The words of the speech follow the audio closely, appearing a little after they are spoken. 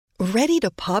Ready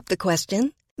to pop the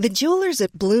question? The jewelers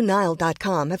at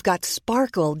BlueNile.com have got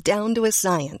sparkle down to a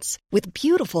science with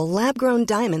beautiful lab-grown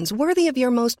diamonds worthy of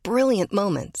your most brilliant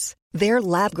moments. Their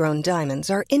lab-grown diamonds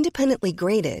are independently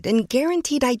graded and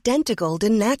guaranteed identical to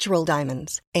natural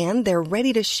diamonds, and they're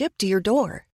ready to ship to your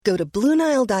door. Go to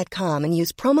BlueNile.com and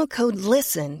use promo code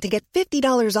LISTEN to get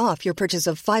 $50 off your purchase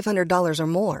of $500 or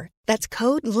more. That's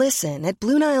code LISTEN at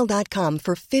BlueNile.com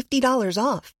for $50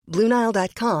 off.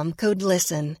 BlueNile.com, code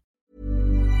LISTEN.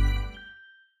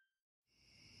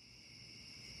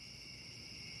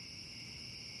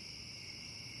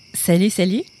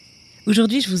 Salut!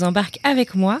 Aujourd'hui, je vous embarque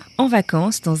avec moi en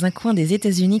vacances dans un coin des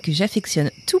États-Unis que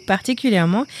j'affectionne tout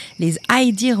particulièrement, les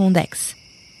Adirondacks.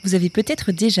 Vous avez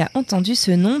peut-être déjà entendu ce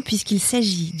nom puisqu'il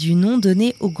s'agit du nom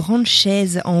donné aux grandes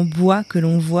chaises en bois que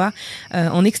l'on voit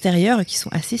en extérieur qui sont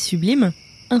assez sublimes,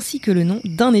 ainsi que le nom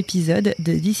d'un épisode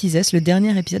de This Is Us, le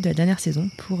dernier épisode de la dernière saison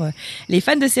pour les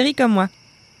fans de séries comme moi.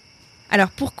 Alors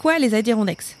pourquoi les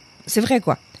Adirondacks ? C'est vrai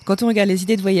quoi ? Quand on regarde les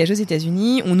idées de voyage aux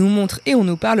États-Unis, on nous montre et on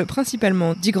nous parle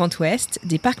principalement du Grand Ouest,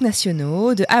 des parcs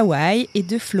nationaux, de Hawaï et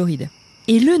de Floride.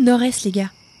 Et le Nord-Est, les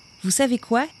gars, vous savez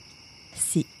quoi ?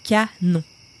 C'est canon.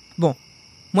 Bon,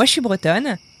 moi je suis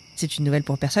bretonne, c'est une nouvelle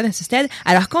pour personne à ce stade.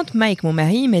 Alors quand Mike, mon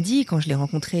mari, m'a dit, quand je l'ai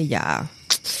rencontré il y a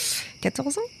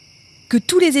 14 ans, que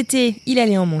tous les étés, il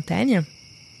allait en montagne,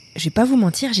 je vais pas vous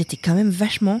mentir, j'étais quand même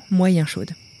vachement moyen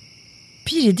chaude.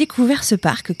 Puis j'ai découvert ce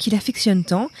parc qu'il affectionne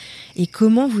tant, et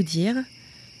comment vous dire,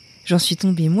 j'en suis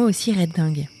tombée moi aussi raide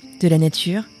dingue. De la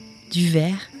nature, du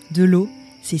vert, de l'eau,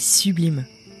 c'est sublime.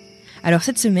 Alors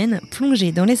cette semaine,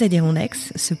 plongez dans les Adirondacks,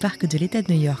 ce parc de l'État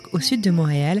de New York au sud de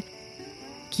Montréal,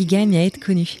 qui gagne à être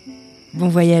connu. Bon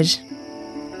voyage!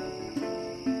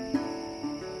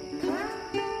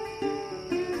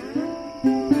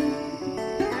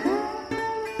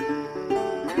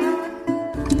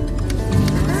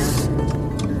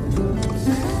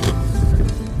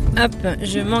 Hop,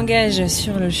 je m'engage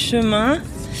sur le chemin.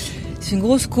 C'est une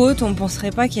grosse côte, on ne penserait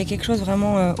pas qu'il y a quelque chose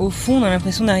vraiment au fond. On a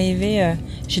l'impression d'arriver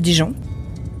chez des gens.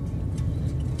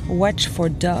 Watch for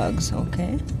dogs, ok.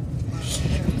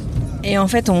 Et en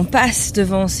fait, on passe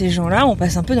devant ces gens-là, on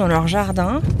passe un peu dans leur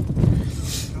jardin.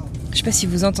 Je sais pas si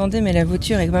vous entendez, mais la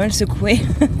voiture est pas mal secouée.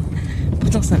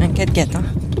 Pourtant, c'est un 4x4. Hein.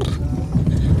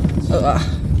 Oh.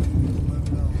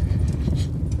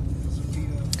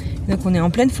 Donc, on est en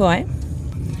pleine forêt.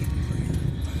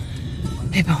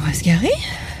 Eh ben, on va se garer.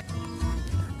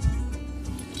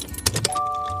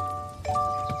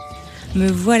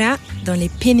 Me voilà dans les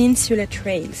Peninsula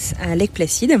Trails à Lake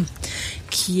Placid,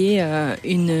 qui est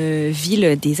une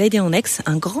ville des Adirondacks,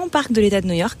 un grand parc de l'État de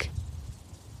New York,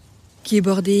 qui est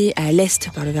bordé à l'est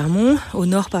par le Vermont, au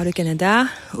nord par le Canada,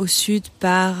 au sud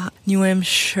par New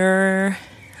Hampshire,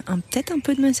 peut-être un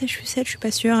peu de Massachusetts, je suis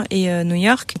pas sûre, et New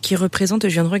York, qui représente,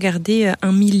 je viens de regarder,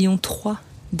 1,3 million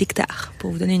d'hectares,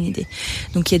 pour vous donner une idée.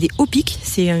 Donc il y a des hauts pics,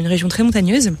 c'est une région très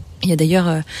montagneuse. Il y a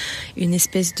d'ailleurs une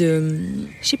espèce de,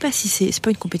 je sais pas si c'est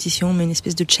pas une compétition, mais une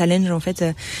espèce de challenge en fait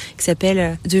qui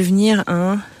s'appelle devenir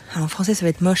un, alors en français ça va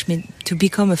être moche, mais to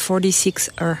become a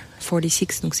 46er,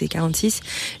 46 donc c'est 46,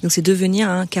 donc c'est devenir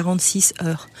un 46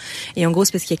 heures. Et en gros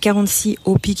c'est parce qu'il y a 46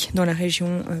 hauts pics dans la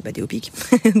région des hauts pics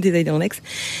des Adirondacks,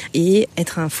 et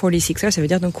être un 46er ça veut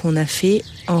dire donc qu'on a fait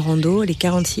en rando les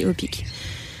 46 hauts pics.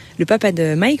 Le papa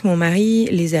de Mike, mon mari,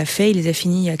 il les a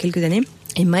finis il y a quelques années.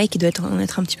 Et Mike, il doit en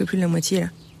être un petit peu plus de la moitié, là.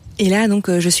 Et là, donc,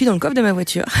 je suis dans le coffre de ma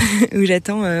voiture, où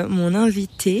j'attends mon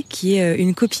invité, qui est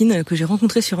une copine que j'ai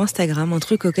rencontrée sur Instagram, un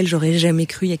truc auquel j'aurais jamais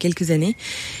cru il y a quelques années.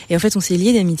 Et en fait, on s'est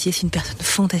liés d'amitié. C'est une personne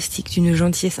fantastique, d'une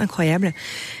gentillesse incroyable,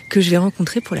 que je vais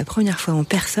rencontrer pour la première fois en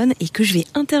personne et que je vais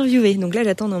interviewer. Donc là,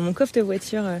 j'attends dans mon coffre de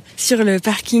voiture, sur le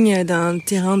parking d'un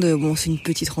terrain de, bon, c'est une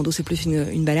petite rando, c'est plus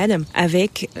une balade,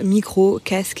 avec micro,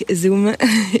 casque, zoom,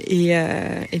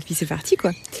 et puis c'est parti,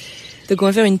 quoi. Donc on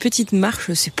va faire une petite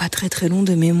marche, c'est pas très très long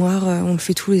de mémoire, on le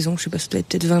fait tous les ans, je sais pas, ça doit être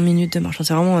peut-être 20 minutes de marche,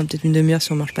 c'est vraiment peut-être une demi-heure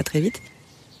si on marche pas très vite.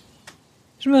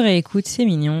 Je me réécoute, c'est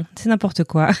mignon, c'est n'importe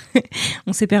quoi.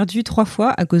 On s'est perdu 3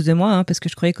 fois à cause de moi, parce que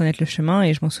je croyais connaître le chemin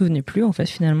et je m'en souvenais plus. En fait,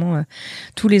 finalement,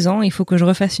 tous les ans, il faut que je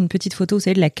refasse une petite photo, vous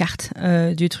savez, de la carte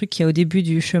du truc qui est au début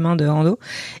du chemin de rando.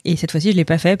 Et cette fois-ci, je l'ai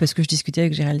pas fait parce que je discutais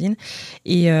avec Géraldine.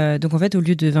 Et donc, en fait, au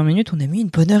lieu de 20 minutes, on a mis une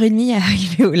bonne heure et demie à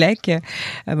arriver au lac.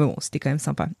 Bon, c'était quand même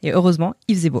sympa. Et heureusement,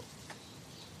 il faisait beau.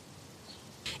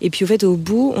 Et puis, au fait, au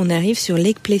bout, on arrive sur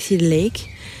Lake Placid Lake.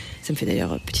 Ça me fait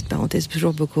d'ailleurs, petite parenthèse,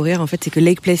 toujours beaucoup rire. En fait, c'est que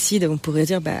Lake Placid, on pourrait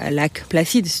dire, lac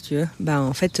Placide, si tu veux.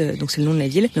 En fait, donc c'est le nom de la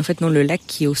ville. Mais en fait, non, le lac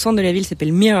qui est au centre de la ville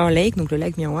s'appelle Mirror Lake, donc le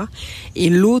lac miroir. Et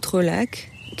l'autre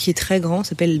lac, qui est très grand,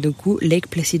 s'appelle du coup Lake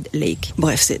Placid Lake.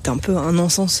 Bref, c'est un peu un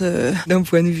non-sens d'un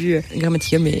point de vue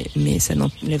grammatical, mais ça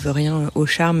n'enlève rien au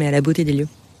charme et à la beauté des lieux.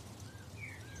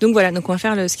 Donc voilà, donc on va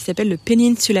faire ce qui s'appelle le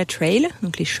Peninsula Trail,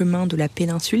 donc les chemins de la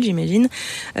péninsule, j'imagine,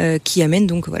 qui amènent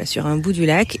donc voilà sur un bout du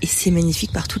lac, et c'est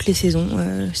magnifique par toutes les saisons.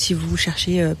 Si vous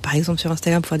cherchez, par exemple sur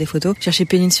Instagram pour faire des photos, cherchez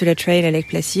Peninsula Trail à Lake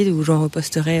Placid, où j'en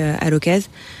reposterai à l'occasion.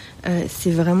 C'est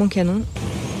vraiment canon.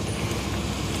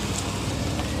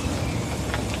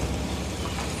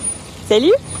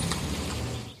 Salut!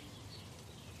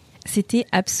 C'était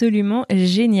absolument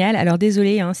génial. Alors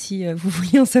désolé si vous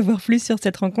vouliez en savoir plus sur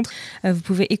cette rencontre, vous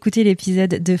pouvez écouter l'épisode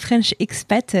de French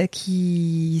Expat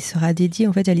qui sera dédié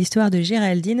en fait à l'histoire de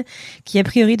Géraldine, qui a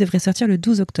priori devrait sortir le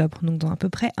 12 octobre, donc dans à peu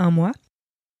près un mois.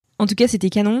 En tout cas, c'était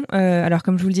canon. Alors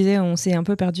comme je vous le disais, on s'est un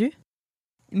peu perdu.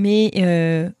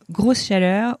 Mais grosse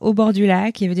chaleur, au bord du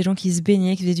lac, il y avait des gens qui se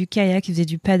baignaient, qui faisaient du kayak, qui faisaient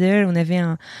du paddle. On avait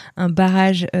un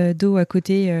barrage d'eau à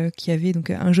côté qui avait donc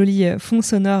un joli fond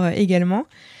sonore également.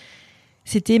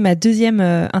 C'était ma deuxième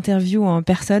interview en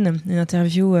personne, une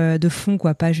interview de fond,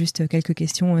 quoi, pas juste quelques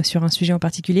questions sur un sujet en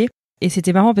particulier. Et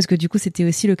c'était marrant parce que du coup, c'était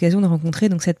aussi l'occasion de rencontrer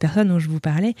donc cette personne dont je vous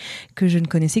parlais, que je ne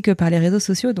connaissais que par les réseaux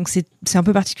sociaux. Donc c'est un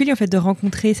peu particulier en fait de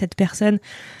rencontrer cette personne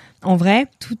en vrai,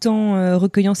 tout en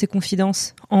recueillant ses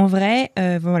confidences en vrai.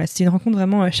 Voilà, c'était une rencontre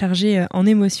vraiment chargée en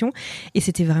émotions et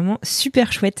c'était vraiment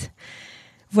super chouette.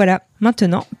 Voilà,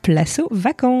 maintenant, place aux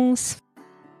vacances.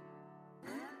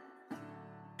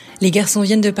 Les garçons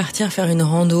viennent de partir faire une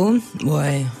rando.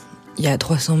 Ouais, il y a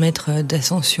 300 mètres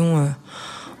d'ascension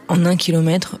en 1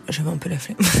 kilomètre. J'avais un peu la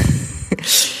flemme.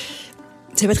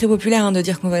 C'est pas très populaire de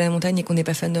dire qu'on va à la montagne et qu'on n'est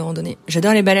pas fan de randonnée.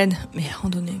 J'adore les balades, mais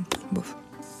randonnée, bof.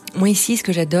 Moi ici, ce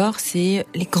que j'adore, c'est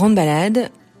les grandes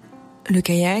balades, le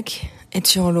kayak, être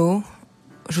sur l'eau.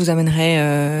 Je vous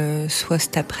amènerai soit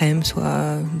cet après-midi,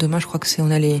 soit demain. Je crois que on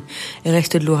a les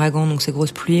restes de l'ouragan, donc c'est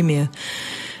grosse pluie, mais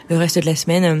le reste de la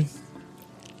semaine.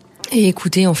 Et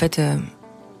écouter en fait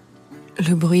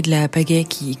le bruit de la pagaie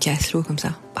qui casse l'eau comme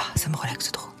ça. Ah, ça me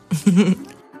relaxe trop.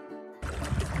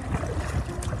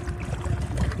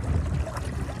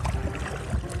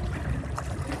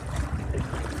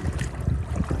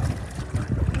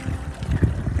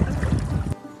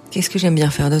 Qu'est-ce que j'aime bien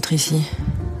faire d'autre ici ?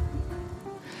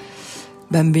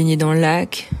 Me baigner dans le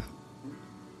lac.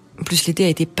 En plus, l'été a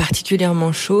été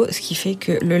particulièrement chaud, ce qui fait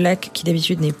que le lac, qui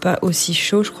d'habitude n'est pas aussi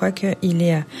chaud, je crois qu'il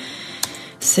est à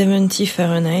 70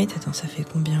 Fahrenheit. Attends, ça fait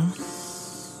combien ?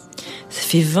 Ça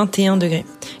fait 21 degrés.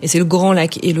 Et c'est le grand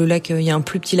lac. Et le lac, il y a un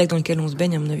plus petit lac dans lequel on se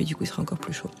baigne. À mon avis, du coup, il sera encore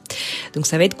plus chaud. Donc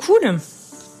ça va être cool.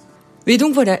 Et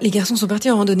donc voilà, les garçons sont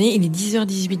partis en randonnée. Il est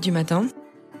 10h18 du matin.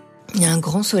 Il y a un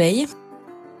grand soleil.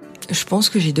 Je pense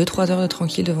que j'ai 2-3 heures de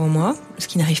tranquille devant moi, ce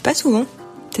qui n'arrive pas souvent.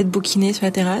 Peut-être bouquiner sur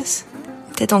la terrasse.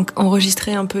 Peut-être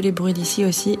enregistrer un peu les bruits d'ici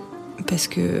aussi, parce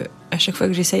que à chaque fois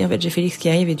que j'essaye, en fait, j'ai Félix qui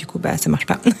arrive et du coup, ça marche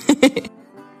pas.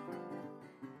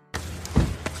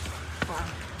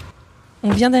 On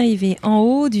vient d'arriver en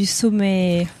haut du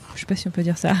sommet, je sais pas si on peut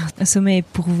dire ça, un sommet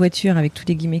pour voiture avec tous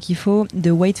les guillemets qu'il faut, de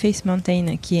Whiteface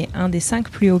Mountain, qui est un des 5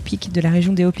 plus hauts pics de la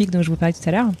région des hauts pics dont je vous parlais tout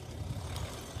à l'heure.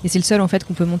 Et c'est le seul en fait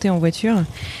qu'on peut monter en voiture.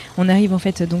 On arrive en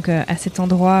fait donc à cet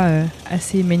endroit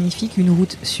assez magnifique, une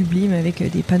route sublime avec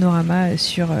des panoramas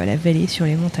sur la vallée, sur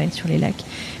les montagnes, sur les lacs,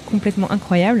 complètement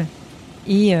incroyable.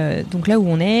 Et donc là où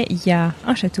on est, il y a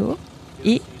un château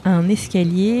et un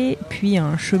escalier, puis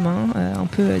un chemin un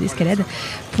peu d'escalade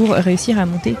pour réussir à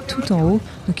monter tout en haut.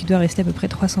 Donc il doit rester à peu près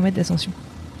 300 mètres d'ascension.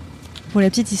 Pour la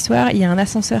petite histoire, il y a un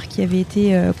ascenseur qui avait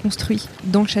été construit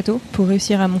dans le château pour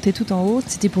réussir à monter tout en haut.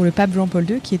 C'était pour le pape Jean-Paul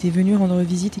II qui était venu rendre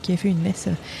visite et qui a fait une messe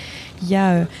il y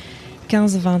a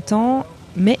 15-20 ans.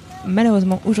 Mais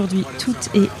malheureusement, aujourd'hui, tout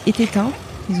est éteint.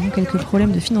 Ils ont quelques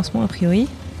problèmes de financement a priori.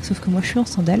 Sauf que moi, je suis en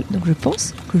sandales, donc je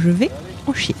pense que je vais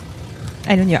en chier.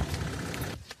 Allez, on y va.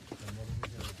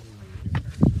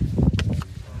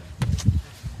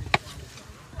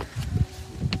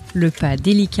 Le pas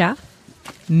délicat,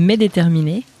 mais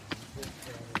déterminé.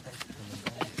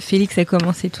 Félix a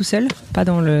commencé tout seul, pas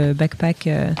dans le backpack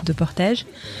de portage.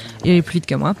 Il est plus vite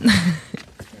que moi.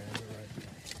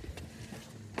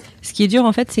 Ce qui est dur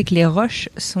en fait, c'est que les roches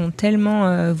sont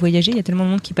tellement voyagées, il y a tellement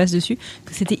de monde qui passe dessus,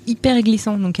 que c'était hyper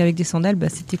glissant. Donc avec des sandales,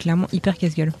 c'était clairement hyper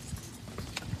casse-gueule.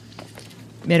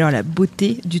 Mais alors la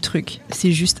beauté du truc,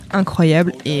 c'est juste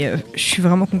incroyable et je suis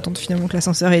vraiment contente finalement que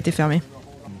l'ascenseur ait été fermé.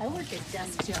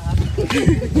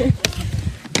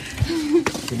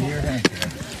 Give me your hand here.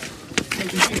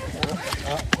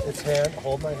 This hand,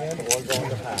 hold my hand or go on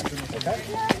the path, okay?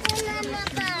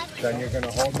 Then you're going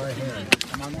to hold my hand.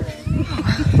 Come on there.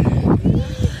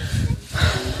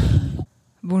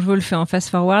 Bon, je vous le fais en fast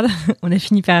forward. On a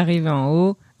fini par arriver en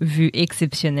haut. Vue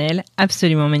exceptionnelle,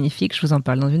 absolument magnifique. Je vous en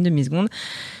parle dans une demi-seconde.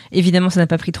 Évidemment, ça n'a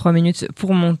pas pris 3 minutes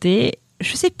pour monter.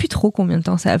 Je sais plus trop combien de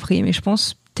temps ça a pris, mais je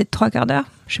pense peut-être 3/4 d'heure.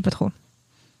 Je sais pas trop.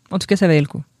 En tout cas, ça valait le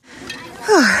coup.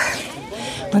 Oh,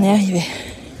 on est arrivé.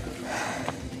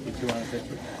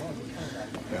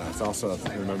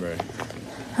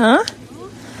 Hein?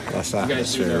 Less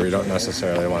atmosphere. We don't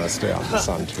necessarily want to stay off the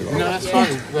sun too long. No, that's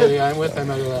fine. I'm with them.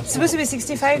 It's supposed to be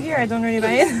 65 here. I don't really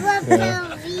buy it. Yeah,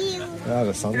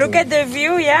 the sun's Look at the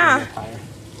view, yeah.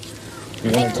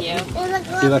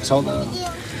 Felix, hold on.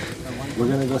 We're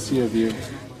gonna go see a view.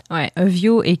 Ouais, a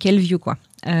view et quel view quoi.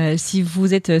 Si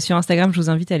vous êtes sur Instagram, je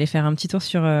vous invite à aller faire un petit tour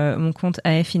sur mon compte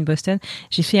AF in Boston.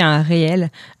 J'ai fait un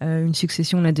réel, une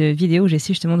succession là de vidéos.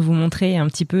 J'essaie justement de vous montrer un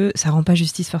petit peu. Ça rend pas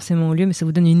justice forcément au lieu, mais ça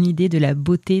vous donne une idée de la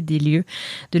beauté des lieux,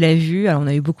 de la vue. Alors on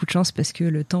a eu beaucoup de chance parce que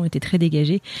le temps était très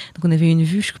dégagé. Donc on avait une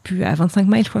vue, je sais plus, à 25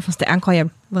 miles, je crois. Enfin, c'était incroyable,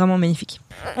 vraiment magnifique.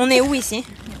 On est où ici?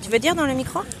 Tu veux dire dans le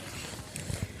micro?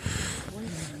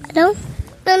 Non,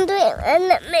 don't do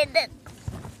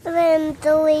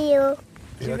it.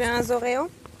 Tu veux un Zoreo?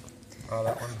 Oh,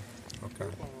 that one? Okay.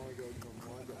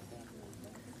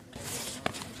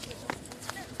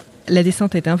 La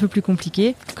descente a été un peu plus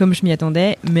compliquée, comme je m'y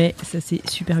attendais, mais ça s'est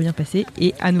super bien passé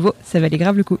et à nouveau, ça valait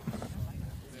grave le coup.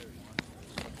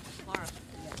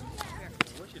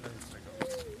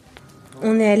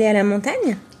 On est allé à la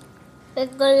montagne? We're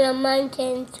going to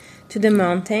mountains. To the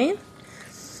mountain.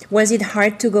 Was it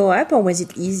hard to go up or was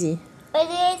it easy? But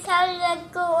it's how to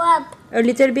go up. A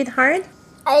little bit hard?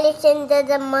 I listen to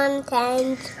the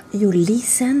mountains. You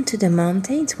listened to the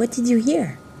mountains? What did you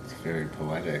hear? It's very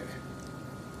poetic.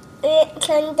 We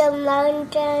turn the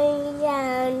mountains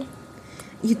down.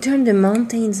 You turned the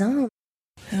mountains on.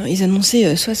 Alors, ils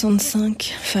annonçaient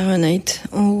 65 Fahrenheit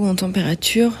en haut en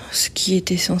température, ce qui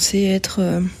était censé être...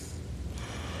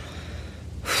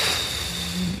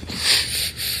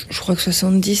 je crois que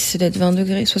 70, c'est peut-être 20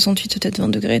 degrés, 68, peut-être 20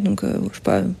 degrés, donc je sais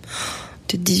pas,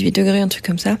 peut-être 18 degrés, un truc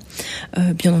comme ça.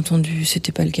 Bien entendu,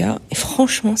 c'était pas le cas. Et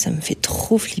franchement, ça me fait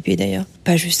trop flipper d'ailleurs.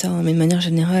 Pas juste ça, hein, mais de manière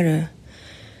générale,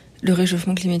 le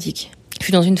réchauffement climatique. Je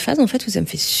suis dans une phase en fait où ça me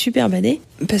fait super bader,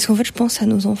 parce qu'en fait je pense à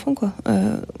nos enfants, quoi,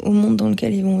 au monde dans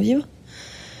lequel ils vont vivre.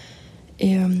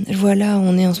 Et je vois là,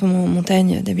 on est en ce moment en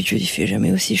montagne, d'habitude il fait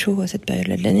jamais aussi chaud à cette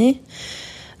période-là de l'année.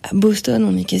 À Boston,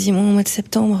 on est quasiment au mois de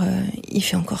septembre, il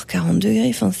fait encore 40 degrés,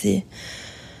 enfin c'est...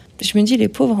 Je me dis, les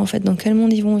pauvres, en fait, dans quel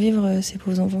monde ils vont vivre, ces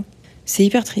pauvres enfants? C'est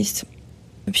hyper triste.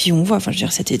 Et puis on voit, enfin je veux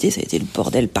dire, cet été, ça a été le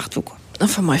bordel partout, quoi.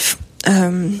 Enfin bref,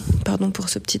 pardon pour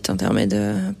ce petit intermède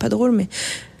pas drôle, mais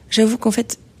j'avoue qu'en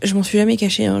fait, je m'en suis jamais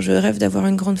cachée, hein. Je rêve d'avoir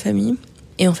une grande famille.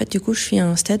 Et en fait, du coup, je suis à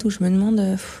un stade où je me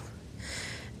demande,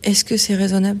 est-ce que c'est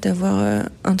raisonnable d'avoir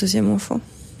un deuxième enfant?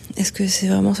 Est-ce que c'est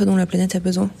vraiment ce dont la planète a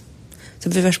besoin? Ça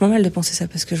me fait vachement mal de penser ça,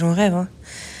 parce que j'en rêve, hein.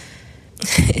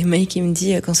 Et Mike, il me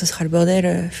dit, quand ce sera le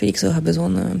bordel, Félix aura besoin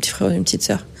d'un petit frère ou d'une petite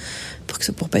sœur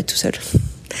pour pas être tout seul.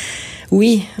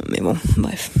 Oui, mais bon,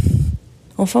 bref.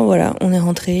 Enfin voilà, on est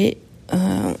rentrés,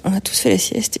 on a tous fait la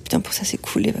sieste, et putain, pour ça c'est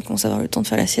cool, les vacances, avoir le temps de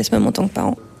faire la sieste, même en tant que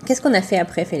parent. Qu'est-ce qu'on a fait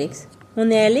après, Félix? On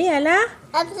est allé à la...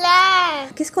 A plage.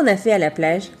 Qu'est-ce qu'on a fait à la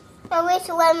plage? We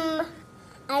swim.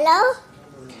 Hello?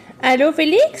 Allô,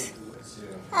 Félix?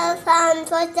 I found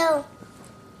photo.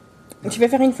 Tu veux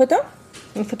faire une photo?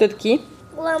 Une photo de qui?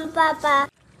 Grandpapa.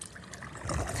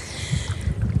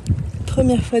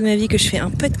 Première fois de ma vie que je fais un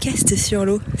podcast sur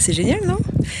l'eau. C'est génial, non?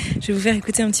 Je vais vous faire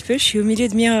écouter un petit peu. Je suis au milieu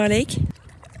de Mirror Lake.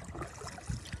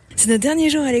 C'est notre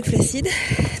dernier jour à Lake Placid.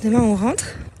 Demain, on rentre.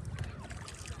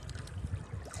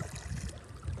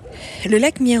 Le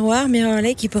lac Mirror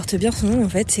Lake, il porte bien son nom, en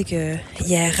fait. C'est que il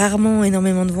y a rarement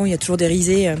énormément de vent. Il y a toujours des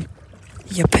risées.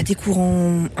 Il n'y a pas des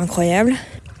courants incroyables.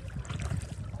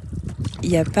 Il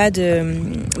n'y a pas de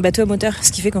bateau à moteur,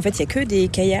 ce qui fait qu'en fait, il n'y a que des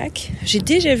kayaks. J'ai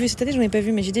déjà vu, cette année, j'en ai pas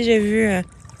vu, mais j'ai déjà vu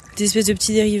des espèces de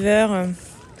petits dériveurs.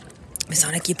 Mais c'est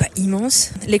un lac qui n'est pas immense.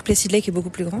 Lake Placid Lake est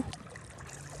beaucoup plus grand.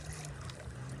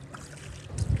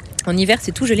 En hiver,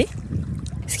 c'est tout gelé.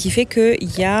 Ce qui fait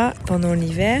qu'il y a, pendant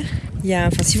l'hiver,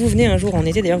 enfin, si vous venez un jour en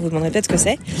été, d'ailleurs, vous vous demanderez peut-être ce que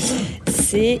c'est.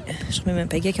 Je remets ma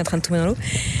pagaie qui est en train de tomber dans l'eau.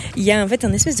 Il y a en fait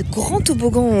un espèce de grand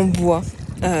toboggan en bois.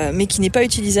 Mais qui n'est pas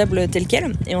utilisable tel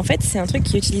quel. Et en fait, c'est un truc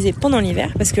qui est utilisé pendant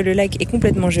l'hiver parce que le lac est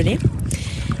complètement gelé.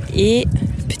 Et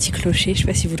petit clocher, je sais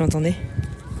pas si vous l'entendez.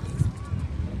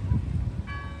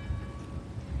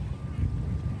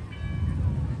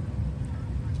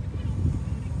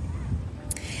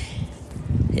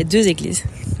 Il y a 2 églises,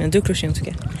 il y a 2 clochers en tout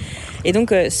cas. Et donc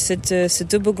ce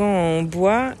toboggan en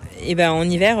bois, et ben en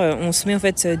hiver, on se met en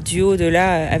fait du haut de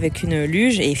là avec une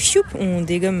luge et fioup, on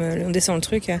descend le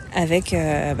truc avec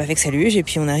sa luge et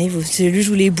puis on arrive c'est le luge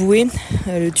ou les bouées,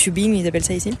 le tubing ils appellent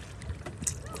ça ici.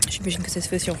 J'imagine que ça se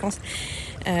fait aussi en France.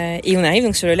 Et on arrive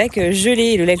donc sur le lac gelé.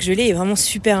 Et le lac gelé est vraiment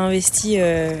super investi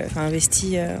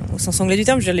au sens anglais du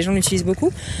terme. Je veux dire, les gens l'utilisent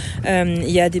beaucoup. Il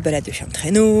y a des balades de chiens de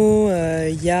traîneau.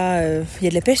 Il y a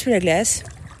de la pêche sous la glace.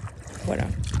 Voilà.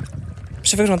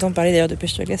 Chaque fois que j'entends parler d'ailleurs de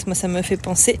pêche sous la glace, moi ça me fait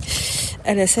penser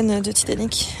à la scène de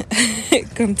Titanic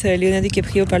quand Leonardo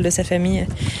DiCaprio parle de sa famille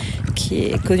qui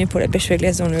est connue pour la pêche sous la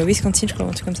glace dans le Wisconsin, je crois,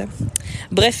 un truc comme ça.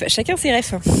 Bref, chacun ses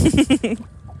refs.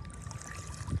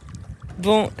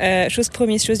 Bon, chose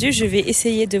promise, chose due, je vais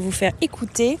essayer de vous faire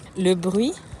écouter le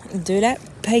bruit de la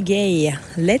pagaie.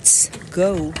 Let's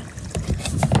go.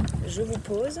 Je vous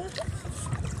pose.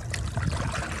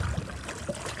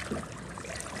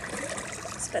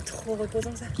 C'est pas trop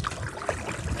reposant ça.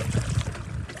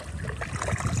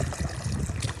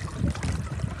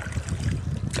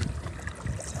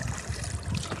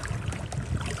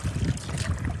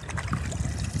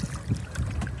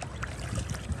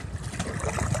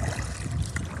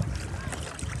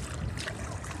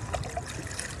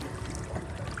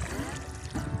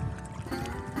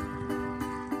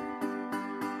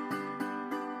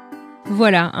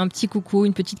 Voilà, un petit coucou,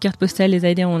 une petite carte postale des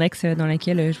Adirondack dans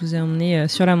laquelle je vous ai emmené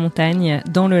sur la montagne,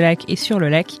 dans le lac et sur le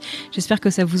lac. J'espère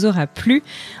que ça vous aura plu.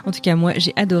 En tout cas, moi,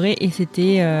 j'ai adoré et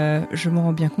c'était, je m'en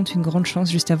rends bien compte, une grande chance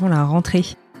juste avant la rentrée.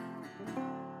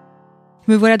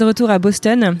 Me voilà de retour à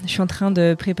Boston. Je suis en train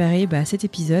de préparer cet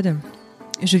épisode.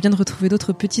 Je viens de retrouver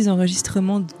d'autres petits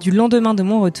enregistrements du lendemain de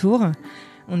mon retour.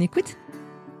 On écoute ?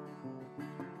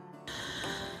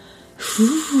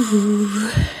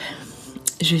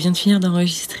 Je viens de finir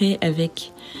d'enregistrer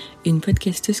avec une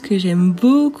podcasteuse que j'aime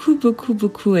beaucoup, beaucoup,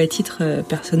 beaucoup à titre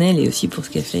personnel et aussi pour ce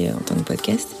qu'elle fait en tant que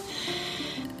podcast.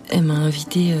 Elle m'a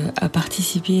invitée à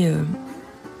participer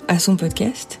à son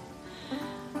podcast.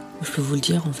 Je peux vous le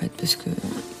dire en fait parce que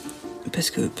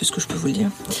je peux vous le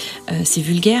dire. C'est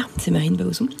Vulgaire, c'est Marine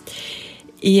Bauzon.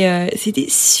 Et c'était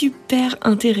super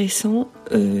intéressant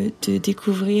de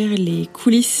découvrir les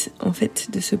coulisses en fait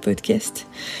de ce podcast.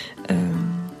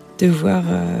 De voir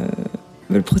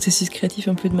le processus créatif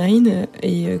un peu de Marine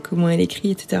et comment elle écrit,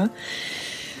 etc.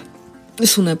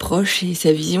 Son approche et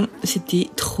sa vision, c'était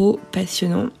trop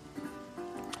passionnant.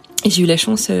 Et j'ai eu la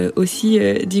chance aussi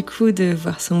du coup de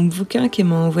voir son bouquin qu'elle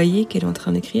m'a envoyé, qu'elle est en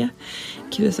train d'écrire,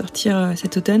 qui va sortir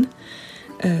cet automne.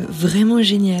 Vraiment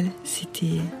génial,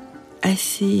 c'était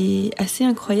assez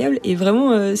incroyable et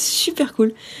vraiment super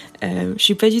cool. Je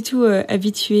suis pas du tout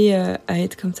habituée à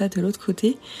être comme ça de l'autre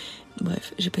côté.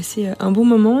 Bref, j'ai passé un bon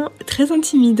moment, très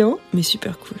intimidant, mais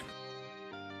super cool.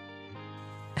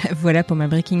 Voilà pour ma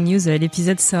breaking news,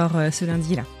 l'épisode sort ce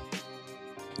lundi-là.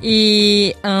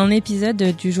 Et un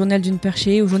épisode du journal d'une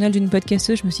perchée ou journal d'une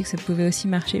podcasteuse, je me suis dit que ça pouvait aussi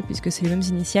marcher puisque c'est les mêmes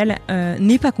initiales,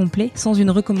 n'est pas complet sans une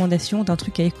recommandation d'un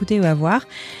truc à écouter ou à voir.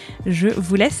 Je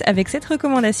vous laisse avec cette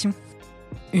recommandation.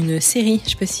 Une série,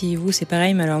 je sais pas si vous c'est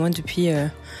pareil, mais alors moi depuis...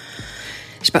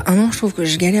 je sais pas, un an, je trouve que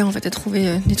je galère en fait à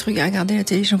trouver des trucs à regarder à la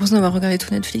télé. J'ai l'impression d'avoir regardé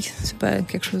tout Netflix. C'est pas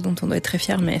quelque chose dont on doit être très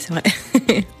fier, mais c'est vrai.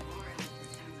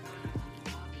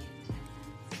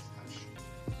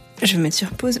 Je vais me mettre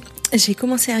sur pause. J'ai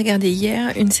commencé à regarder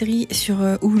hier une série sur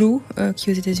Hulu,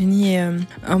 qui aux États-Unis est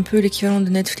un peu l'équivalent de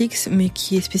Netflix, mais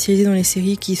qui est spécialisée dans les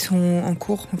séries qui sont en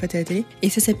cours en fait à la télé. Et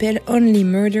ça s'appelle Only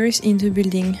Murders in the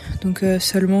Building, donc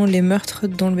seulement les meurtres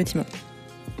dans le bâtiment.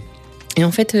 Et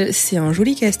en fait, c'est un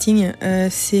joli casting.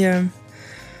 J'ai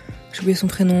oublié son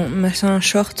prénom, machin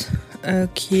Short,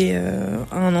 qui est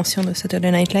un ancien de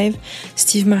Saturday Night Live.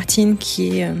 Steve Martin,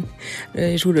 qui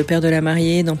joue le père de la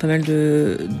mariée dans pas mal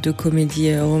de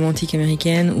comédies romantiques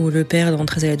américaines, ou le père dans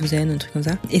 13 à la douzaine, un truc comme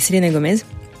ça. Et Selena Gomez,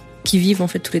 qui vivent en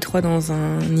fait tous les trois dans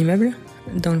un immeuble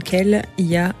dans lequel il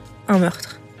y a un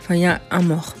meurtre. Enfin, il y a un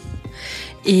mort.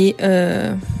 Et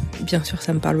bien sûr,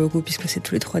 ça me parle beaucoup puisque c'est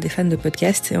tous les trois des fans de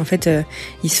podcasts. Et en fait,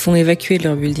 ils se font évacuer de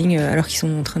leur building alors qu'ils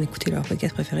sont en train d'écouter leur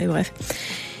podcast préféré, bref.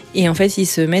 Et en fait, ils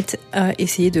se mettent à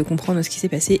essayer de comprendre ce qui s'est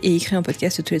passé et ils créent un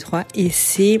podcast tous les trois. Et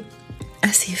c'est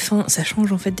assez fin. Ça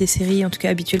change en fait des séries, en tout cas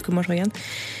habituelles que moi je regarde.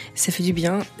 Ça fait du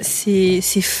bien. C'est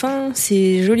fin,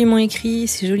 c'est joliment écrit,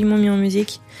 c'est joliment mis en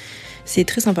musique. C'est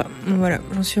très sympa. Bon, voilà,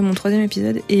 j'en suis à mon 3e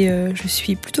épisode et je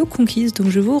suis plutôt conquise, donc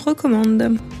je vous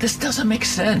recommande. This doesn't make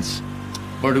sense.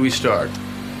 Where do we start?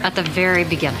 At the very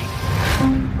beginning.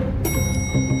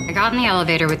 I got in the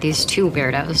elevator with these two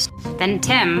weirdos. Then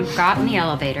Tim got in the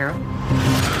elevator.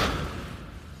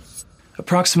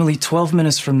 Approximately 12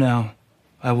 minutes from now,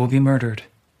 I will be murdered.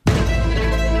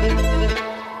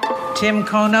 Tim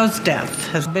Kono's death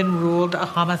has been ruled a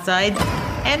homicide,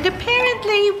 and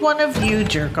apparently one of you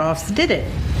jerk-offs did it.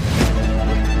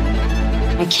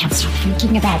 I can't stop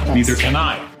thinking about this. Neither can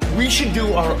I. We should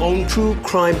do our own true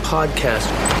crime podcast.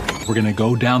 We're gonna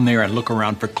go down there and look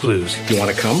around for clues. You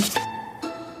wanna come?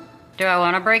 Do I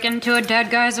want to break into a dead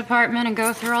guy's apartment and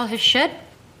go through all his shit?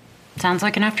 Sounds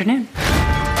like an afternoon.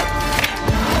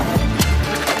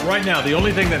 Right now, the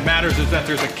only thing that matters is that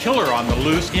there's a killer on the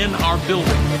loose in our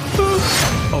building.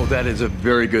 Oh, that is a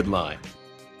very good line.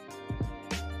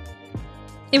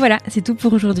 Et voilà, c'est tout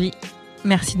pour aujourd'hui.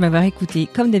 Merci de m'avoir écouté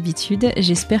comme d'habitude.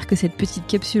 J'espère que cette petite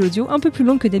capsule audio, un peu plus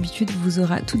longue que d'habitude, vous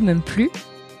aura tout de même plu.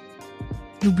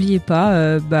 N'oubliez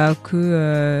pas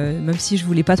que même si je ne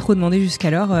vous l'ai pas trop demandé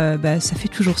jusqu'alors, ça fait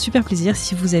toujours super plaisir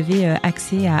si vous avez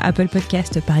accès à Apple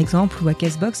Podcast par exemple ou à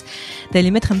Castbox,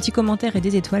 d'aller mettre un petit commentaire et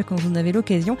des étoiles quand vous en avez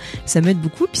l'occasion. Ça m'aide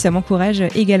beaucoup puis ça m'encourage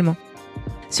également.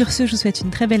 Sur ce, je vous souhaite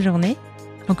une très belle journée.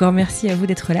 Encore merci à vous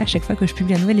d'être là à chaque fois que je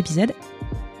publie un nouvel épisode.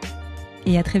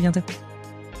 Et à très bientôt.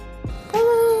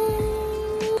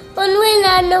 Bonne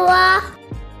nuit, Noah.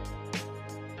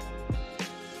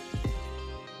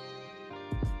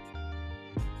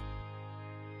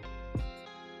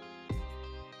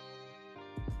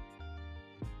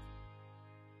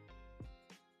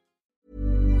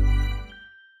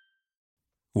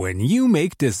 When you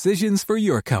make decisions for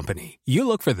your company, you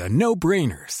look for the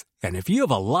no-brainers. And if you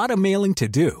have a lot of mailing to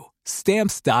do,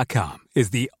 Stamps.com is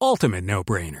the ultimate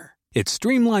no-brainer. It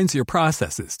streamlines your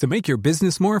processes to make your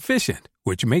business more efficient,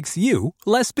 which makes you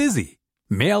less busy.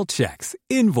 Mail checks,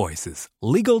 invoices,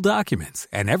 legal documents,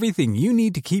 and everything you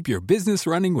need to keep your business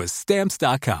running with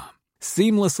Stamps.com.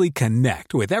 Seamlessly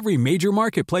connect with every major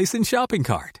marketplace and shopping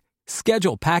cart.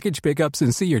 Schedule package pickups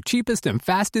and see your cheapest and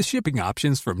fastest shipping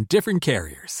options from different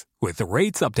carriers. With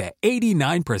rates up to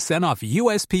 89% off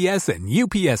USPS and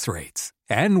UPS rates.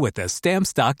 And with the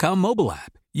Stamps.com mobile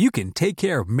app, you can take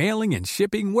care of mailing and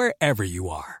shipping wherever you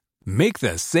are. Make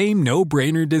the same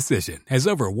no-brainer decision as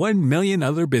over 1 million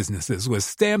other businesses with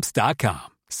Stamps.com.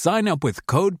 Sign up with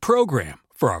code PROGRAM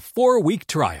for a 4-week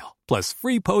trial, plus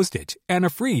free postage and a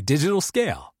free digital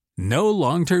scale. No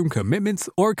long-term commitments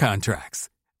or contracts.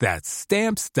 That's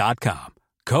Stamps.com.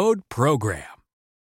 Code PROGRAM.